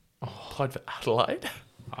road, played for Adelaide.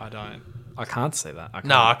 I can't see that.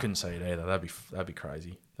 No, I couldn't see it either. That'd be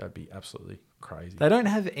crazy. That'd be absolutely crazy. They don't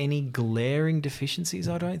have any glaring deficiencies,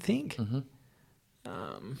 I don't think.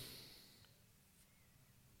 I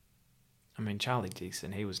mean, Charlie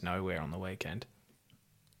Dixon, he was nowhere on the weekend.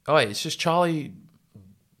 Oh, wait, it's just Charlie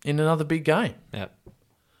in another big game. Yep.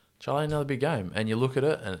 Charlie in another big game, and you look at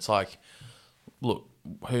it, and it's like, look,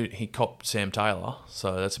 he copped Sam Taylor,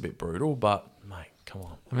 so that's a bit brutal. But mate, come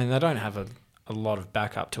on. I mean, they don't have a lot of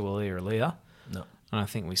backup to Alia. No. And I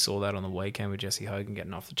think we saw that on the weekend with Jesse Hogan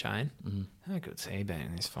getting off the chain. How good's he been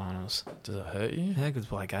in these finals? Does it hurt you? How good's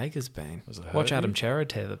Blake Acres been? Does it hurt Watch you? Adam Chero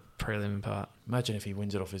tear the prelim apart. Imagine if he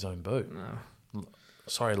wins it off his own boot. No.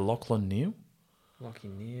 Sorry, Lachlan Neal. Lockie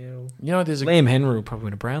Neal. You know, there's a Liam Henry will probably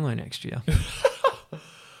win a Brownlow next year.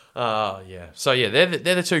 yeah. So yeah,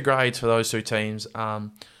 they're the two grades for those two teams.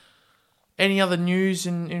 Any other news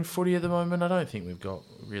in footy at the moment? I don't think we've got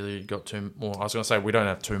too more. I was going to say we don't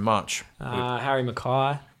have too much. Harry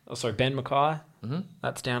Mackay. Oh, sorry, Ben Mackay.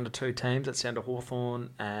 That's down to 2 teams. That's down to Hawthorn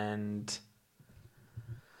and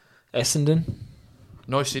Essendon.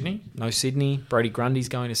 No Sydney. No Sydney. Brody Grundy's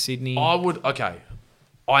going to Sydney.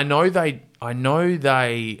 I know they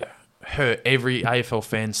hurt every AFL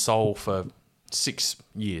fan's soul for 6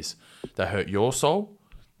 years. They hurt your soul.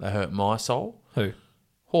 They hurt my soul. Who?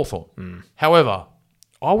 Hawthorn. However,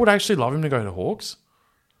 I would actually love him to go to Hawks.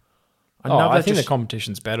 I think the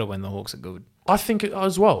competition's better when the Hawks are good. I think it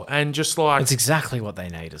as well. And just like... It's exactly what they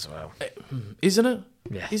need as well. Isn't it?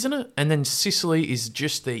 Yeah. Isn't it? And then Sicily is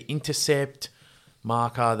just the intercept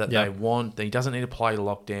marker that they want. He doesn't need to play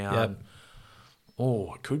lockdown. Yep.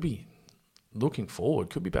 Oh, it could be... Looking forward,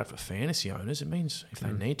 could be bad for fantasy owners. It means if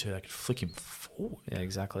they need to, they could flick him forward. Yeah,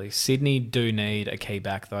 exactly. Sydney do need a key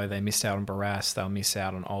back, though. They missed out on Barras. They'll miss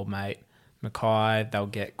out on old mate Mackay. They'll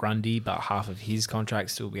get Grundy, but half of his contract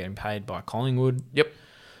still getting paid by Collingwood. Yep.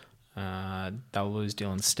 They'll lose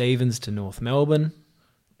Dylan Stevens to North Melbourne.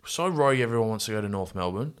 So rogue, everyone wants to go to North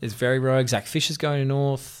Melbourne. It's very rogue. Zach Fisher's going to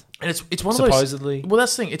North. And it's one of supposedly. Those... Well,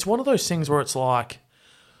 that's the thing. It's one of those things where it's like...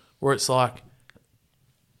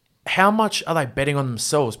 How much are they betting on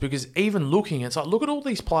themselves? Because even looking, it's like, look at all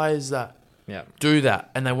these players that do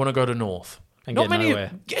that and they want to go to North. And Not get many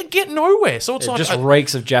nowhere. Get nowhere. So it's It like... just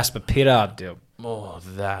reeks of Jasper Pittard, Dill. Oh,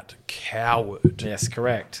 that coward. Yes,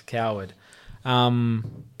 correct. Coward. Who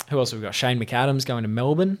else have we got? Shane McAdams going to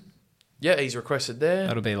Melbourne. Yeah, he's requested there.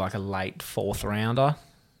 That'll be like a late 4th rounder.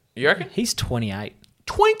 You reckon? He's 28.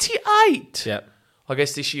 28? Yep. I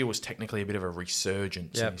guess this year was technically a bit of a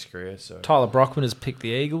resurgence in his career. So Tyler Brockman has picked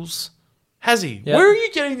the Eagles. Has he? Yep. Where are you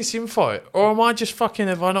getting this info? Or am I just fucking...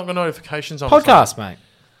 Have I not got notifications on Podcast, mate.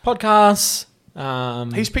 Podcasts.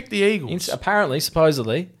 He's picked the Eagles. Apparently,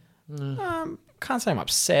 supposedly. Can't say I'm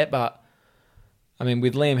upset, but I mean,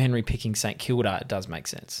 with Liam Henry picking St Kilda, it does make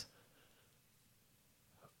sense.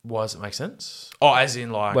 Why does it make sense? Oh, as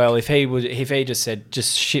in like... Well, if he just said,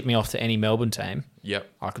 just ship me off to any Melbourne team, Yep.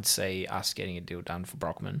 I could see us getting a deal done for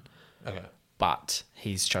Brockman. Okay. But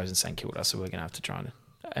he's chosen St Kilda, so we're going to have to try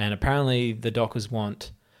and apparently the Dockers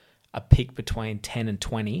want a pick between 10 and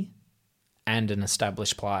 20 and an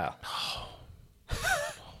established player.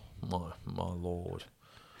 My lord.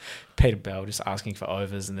 Peter Bell just asking for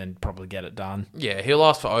overs and then probably get it done. Yeah, he'll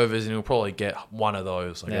ask for overs and he'll probably get one of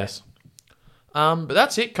those, I guess. But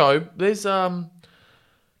that's it, Cobe. There's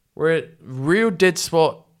we're at real dead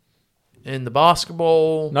spot in the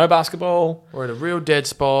basketball. No basketball. We're at a real dead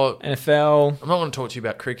spot. NFL. I'm not going to talk to you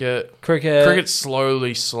about cricket. Cricket. Cricket's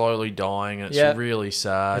slowly dying, and it's really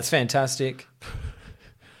sad. It's fantastic.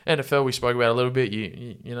 NFL we spoke about a little bit.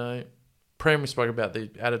 You know, Prem we spoke about the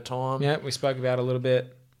added time. Yeah, we spoke about it a little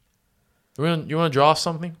bit. You want to draft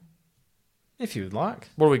something? If you would like.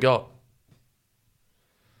 What do we got?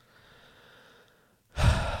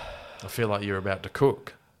 I feel like you're about to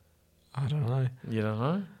cook. I don't know. You don't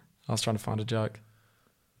know? I was trying to find a joke.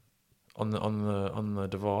 On the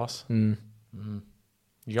device. Mm.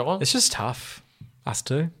 You got one? It's just tough, us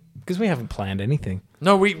two, because we haven't planned anything.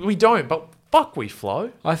 No, we don't. But fuck, we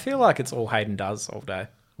flow. I feel like it's all Hayden does all day.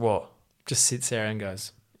 What? Just sits there and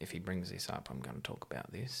goes, if he brings this up, I'm going to talk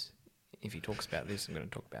about this. If he talks about this, I'm going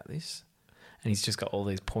to talk about this. And he's just got all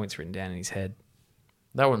these points written down in his head.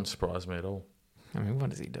 That wouldn't surprise me at all. I mean, what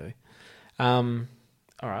does he do? All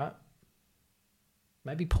right.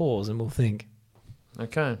 Maybe pause and we'll think.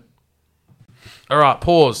 Okay. All right,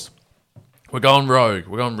 pause. We're going rogue.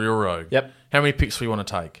 We're going real rogue. Yep. How many picks do we want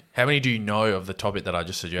to take? How many do you know of the topic that I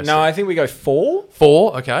just suggested? No, I think we go 4.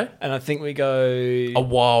 4, okay. And I think we go... A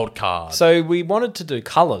wild card. So we wanted to do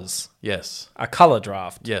colours. Yes. A colour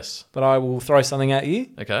draft. Yes. But I will throw something at you.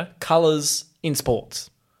 Okay. Colours in sports.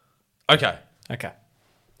 Okay. Okay.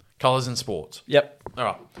 Colours in sports. Yep. All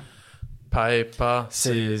right. Paper,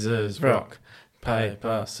 Scissors, rock.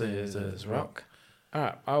 Paper, scissors, rock. All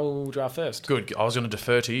right, I will draft first. Good. I was going to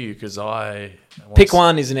defer to you because Pick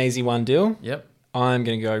one is an easy one, deal. Yep. I'm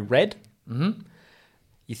going to go red. Mm-hmm.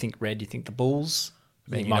 You think red, you think the Bulls.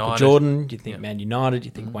 You think Michael United. Jordan. You think Man United.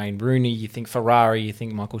 You think Wayne Rooney. You think Ferrari. You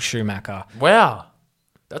think Michael Schumacher. Wow.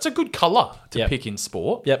 That's a good colour to Yep. pick in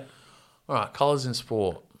sport. Yep. All right, colours in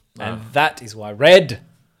sport. And that is why red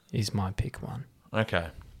is my pick one. Okay.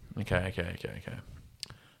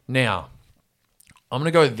 Now, I'm going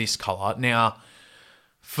to go this colour. Now,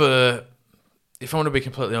 if I want to be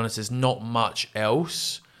completely honest, there's not much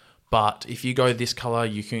else. But if you go this colour,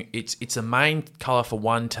 you can. It's a main colour for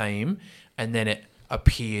one team, and then it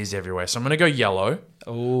appears everywhere. So I'm going to go yellow.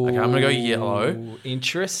 Oh, Okay, I'm going to go yellow.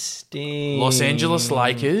 Interesting. Los Angeles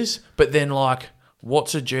Lakers. But then, like,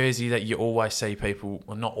 what's a jersey that you always see people?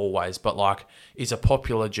 Well, not always, but like, is a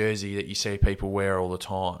popular jersey that you see people wear all the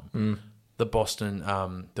time. The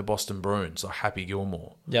Boston Bruins, like Happy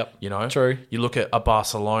Gilmore. Yep. You know, True. You look at a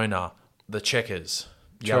Barcelona, the checkers,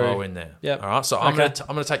 yellow in there. Yep. All right. So I'm Okay.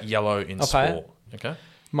 gonna take yellow in I'll pay sport. Okay.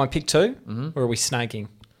 My pick 2, or are we snaking?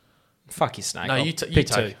 Fuck you, snake. No, I'll you pick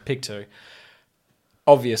take 2. Pick 2.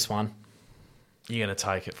 Obvious one. You're gonna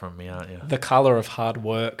take it from me, aren't you? The colour of hard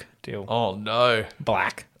work, deal. Oh no.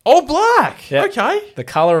 Black. Oh, black. Yep. Okay. The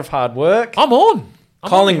colour of hard work. I'm on.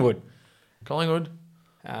 Collingwood. Collingwood.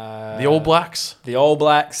 The All Blacks. The All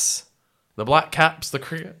Blacks. The Black Caps. The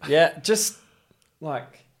cricket. Yeah, just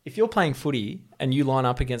like if you're playing footy and you line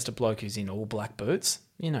up against a bloke who's in all black boots,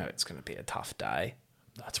 you know it's going to be a tough day.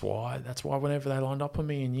 That's why whenever they lined up on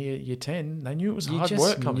me in year 10, they knew it was You hard just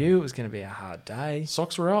work coming. knew it was going to be a hard day.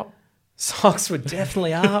 Socks were up. Socks were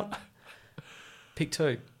definitely up. Pick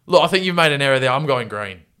 2. Look, I think you've made an error there. I'm going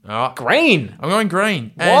green. All right. Green. I'm going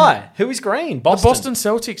green. And Why? Who is green? The Boston. Boston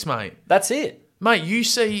Celtics, mate. That's it. Mate, you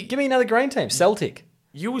see, Give me another green team. Celtic.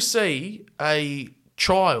 you will see a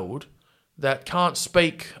child that can't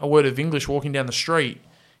speak a word of English walking down the street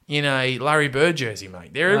in a Larry Bird jersey,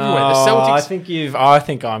 mate. They're everywhere. The Celtics. I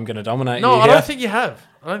think I'm going to dominate No, you I here. don't think you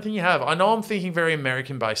have. I know I'm thinking very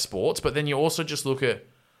American-based sports, but then you also just look at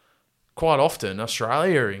quite often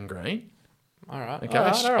Australia are in green. All right. Okay, All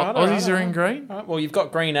right, Aussies are in green. All right. Well, you've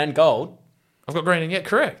got green and gold. I've got green and yet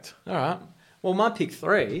correct. All right. Well, my pick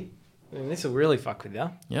 3, I mean, this will really fuck with you.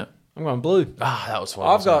 Yeah. I'm going blue. Ah, that was what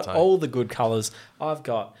I I've was gonna got take. all the good colours. I've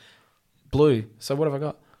got blue. So what have I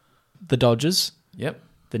got? The Dodgers, Yep.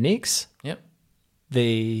 the Knicks, Yep.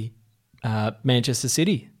 the Manchester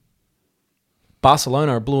City.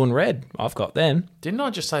 Barcelona are blue and red. I've got them. Didn't I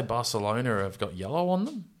just say Barcelona have got yellow on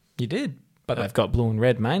them? You did. But they've got blue and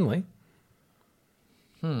red mainly.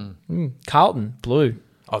 Carlton, blue.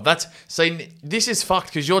 Oh, this is fucked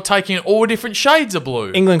because you're taking all different shades of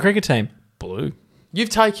blue. England cricket team, blue. You've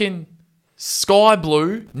taken sky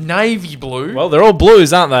blue, navy blue. Well, they're all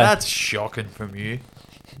blues, aren't they? That's shocking from you.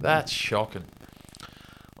 That's shocking.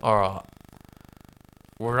 All right.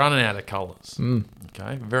 We're running out of colours.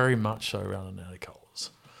 Okay, very much so running out of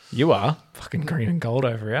colours. You are. Fucking green and gold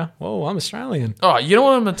over here. Whoa, I'm Australian. All right, you know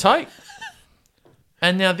what I'm going to take?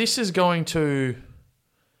 And now this is going to...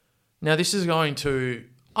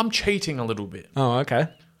 I'm cheating a little bit. Oh, okay.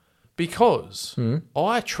 Because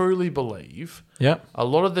I truly believe Yep. a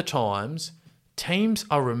lot of the times teams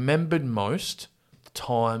are remembered most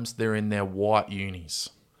times they're in their white unis.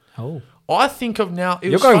 Oh. I think of now.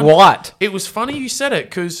 You're going white. It was funny you said it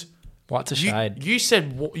because White's a shade. you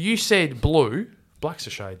said blue. Black's a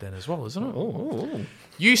shade then as well, isn't it? Oh.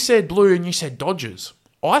 You said blue and you said Dodgers.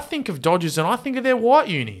 I think of Dodgers and I think of their white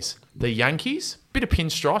unis. The Yankees, bit of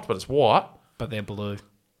pinstripe, but it's white. But they're blue.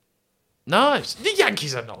 No, the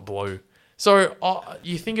Yankees are not blue. So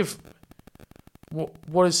you think of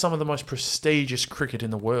what is some of the most prestigious cricket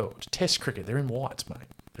in the world? Test cricket. They're in whites, mate.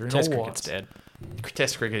 They're in Test all cricket's whites. dead.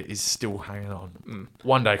 Test cricket is still hanging on.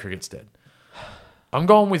 One day cricket's dead. I'm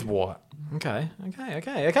going with white. Okay.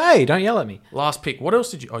 Don't yell at me. Last pick. What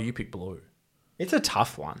else did you... Oh, you picked blue. It's a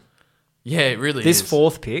tough one. Yeah, it really This is.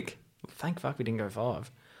 fourth pick, thank fuck we didn't go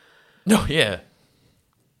 5. No, yeah.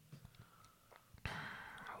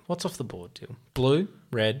 What's off the board, Till? Blue,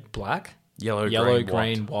 red, black, Yellow,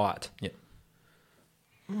 green, white. Yeah.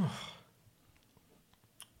 I'm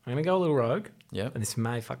going to go a little rogue. Yeah. And this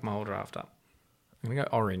may fuck my whole draft up. I'm going to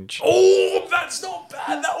go orange. Oh, that's not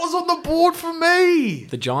bad. That was on the board for me.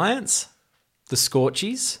 The Giants, the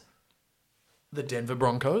Scorchies, The Denver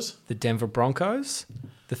Broncos. the Denver Broncos,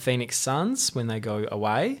 the Phoenix Suns when they go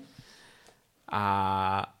away,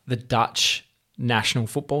 the Dutch national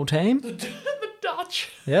football team. The Dutch.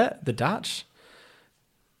 Yeah, the Dutch.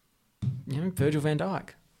 Virgil van Dijk.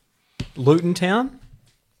 Luton Town.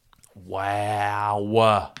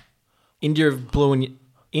 Wow. India blue and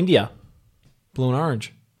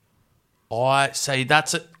orange. I say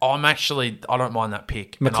that's it. I don't mind that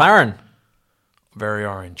pick. And McLaren. Very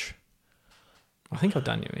orange. I think I've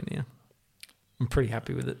done you in here. I'm pretty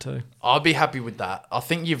happy with it too. I'd be happy with that. I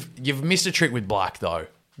think you've missed a trick with black though.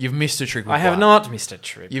 You've missed a trick with I black. have not missed a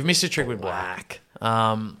trick. You've missed a trick with black.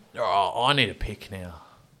 I need a pick now.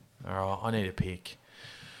 All right, I need a pick.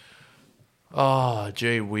 Oh,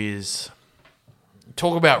 gee whiz.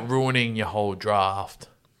 Talk about ruining your whole draft.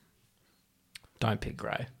 Don't pick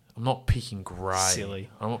grey. I'm not picking grey. Silly.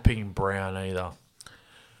 I'm not picking brown either.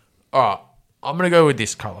 All right, I'm going to go with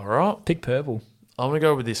this colour, all right? Pick purple. I'm going to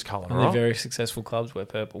go with this colour, all Only right? very successful clubs wear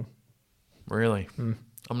purple. Really? I'm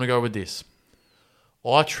going to go with this.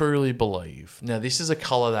 I truly believe. Now, this is a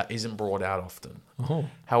colour that isn't brought out often. Oh.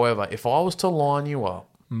 However, if I was to line you up,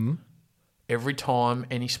 every time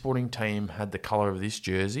any sporting team had the colour of this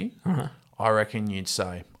jersey, I reckon you'd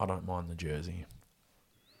say, I don't mind the jersey.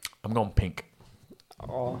 I'm going pink.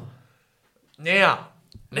 Oh. Now,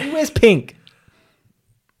 Who wears pink?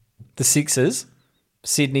 The Sixers.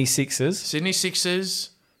 Sydney Sixers. Sydney Sixers.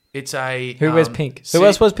 It's a... Who wears pink? Who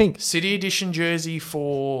else wears pink? City Edition jersey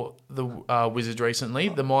for the Wizards recently.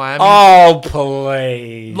 The Miami... Oh,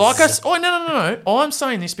 please. No. I'm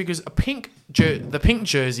saying this because the pink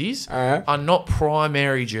jerseys are not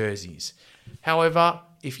primary jerseys. However,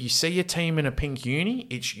 if you see a team in a pink uni,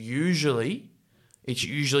 it's usually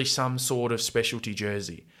some sort of specialty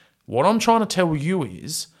jersey. What I'm trying to tell you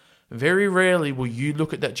is, very rarely will you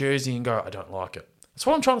look at that jersey and go, I don't like it. That's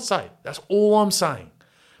what I'm trying to say. That's all I'm saying.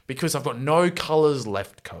 Because I've got no colours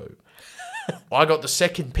left, Co. I got the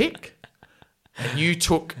second pick, and you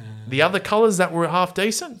took the other colours that were half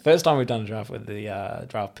decent. First time we've done a draft with the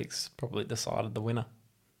draft picks probably decided the winner.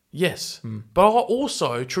 Yes. But I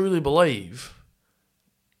also truly believe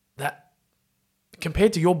that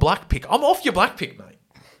compared to your black pick, I'm off your black pick, mate.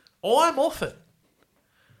 I'm off it.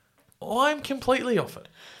 I'm completely off it.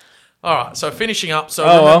 All right, so finishing up. So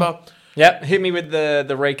remember... Yep, hit me with the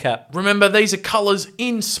recap. Remember, these are colours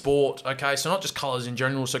in sport, okay? So not just colours in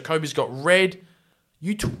general. So Kobe's got red.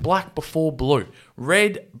 You took black before blue.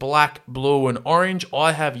 Red, black, blue, and orange.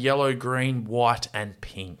 I have yellow, green, white, and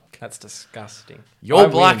pink. That's disgusting. Your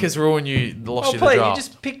black has ruined you, lost you the draft. You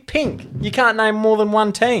just picked pink. You can't name more than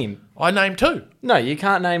one team. I named 2. No, you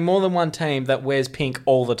can't name more than one team that wears pink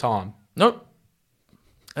all the time. Nope.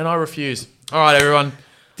 And I refuse. All right, everyone.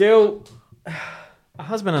 Dill... A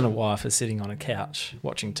husband and a wife are sitting on a couch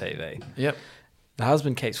watching TV. Yep. The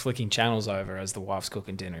husband keeps flicking channels over as the wife's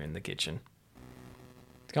cooking dinner in the kitchen.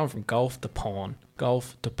 It's going from golf to porn,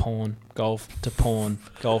 golf to porn, golf to porn,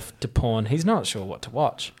 golf to porn. He's not sure what to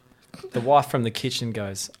watch. The wife from the kitchen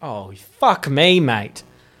goes, "Oh, fuck me, mate.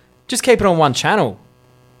 Just keep it on one channel.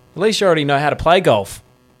 At least you already know how to play golf."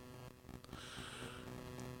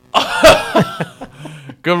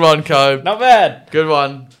 Good one, Cobe. Not bad. Good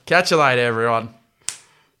one. Catch you later, everyone.